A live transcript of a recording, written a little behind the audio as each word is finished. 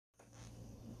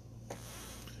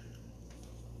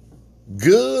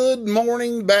Good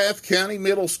morning, Bath County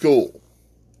Middle School.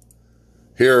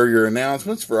 Here are your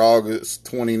announcements for August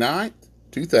 29th,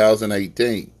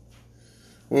 2018.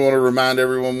 We want to remind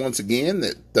everyone once again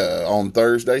that on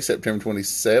Thursday, September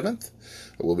 27th,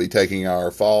 we'll be taking our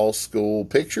fall school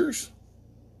pictures.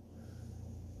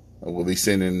 We'll be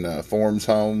sending forms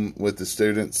home with the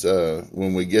students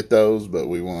when we get those, but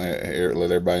we want to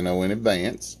let everybody know in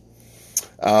advance.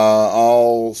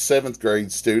 All 7th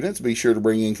grade students, be sure to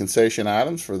bring in concession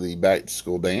items for the back to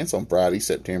school dance on Friday,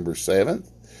 September 7th.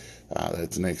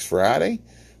 That's next Friday.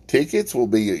 Tickets will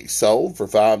be sold for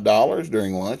 $5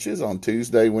 during lunches on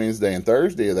Tuesday, Wednesday, and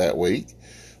Thursday of that week.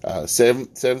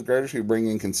 7th graders who bring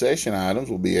in concession items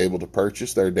will be able to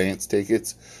purchase their dance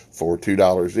tickets for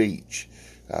 $2 each.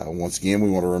 Once again, we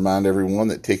want to remind everyone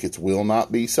that tickets will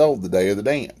not be sold the day of the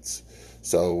dance.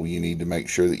 So you need to make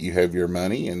sure that you have your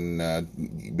money and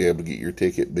be able to get your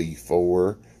ticket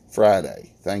before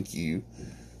Friday. Thank you.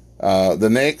 The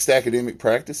next academic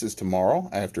practice is tomorrow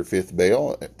after 5th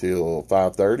bell till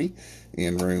 5:30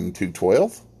 in room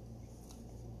 212.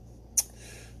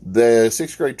 The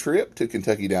 6th grade trip to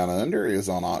Kentucky Down Under is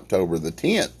on October the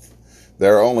 10th.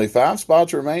 There are only 5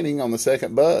 spots remaining on the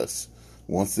second bus.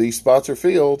 Once these spots are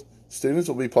filled, students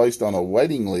will be placed on a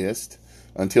waiting list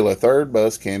until a third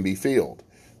bus can be filled.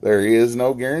 There is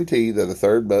no guarantee that a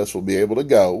third bus will be able to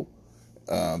go,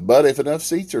 but if enough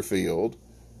seats are filled,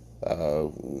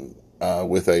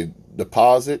 with a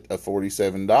deposit of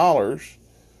 $47,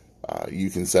 you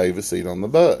can save a seat on the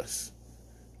bus.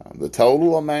 The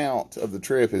total amount of the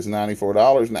trip is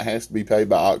 $94, and it has to be paid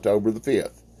by October the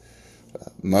 5th.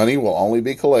 Money will only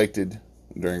be collected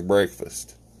during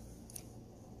breakfast.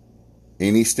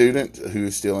 Any student who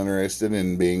is still interested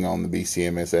in being on the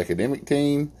BCMS academic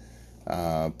team,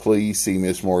 please see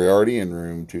Miss Moriarty in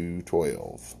room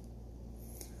 212.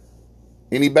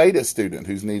 Any beta student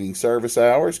who's needing service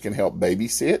hours can help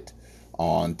babysit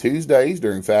on Tuesdays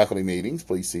during faculty meetings.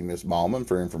 Please see Miss Ballman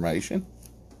for information.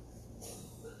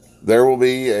 There will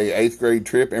be a 8th grade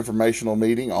trip informational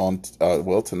meeting on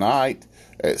tonight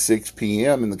at 6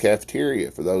 p.m. in the cafeteria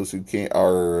for those who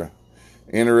are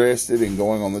interested in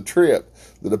going on the trip.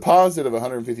 The deposit of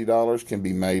 $150 can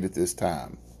be made at this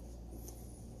time.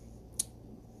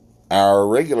 Our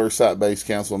regular site-based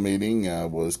council meeting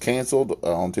was canceled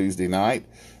on Tuesday night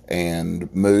and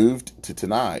moved to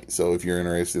tonight. So if you're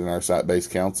interested in our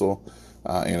site-based council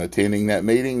and attending that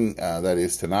meeting, that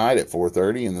is tonight at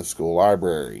 4:30 in the school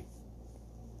library.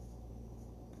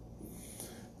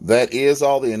 That is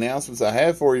all the announcements I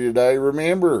have for you today.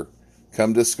 Remember,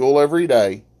 come to school every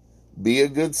day, be a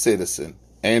good citizen,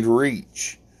 and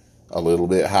reach a little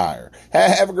bit higher.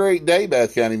 Have a great day,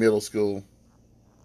 Bath County Middle School.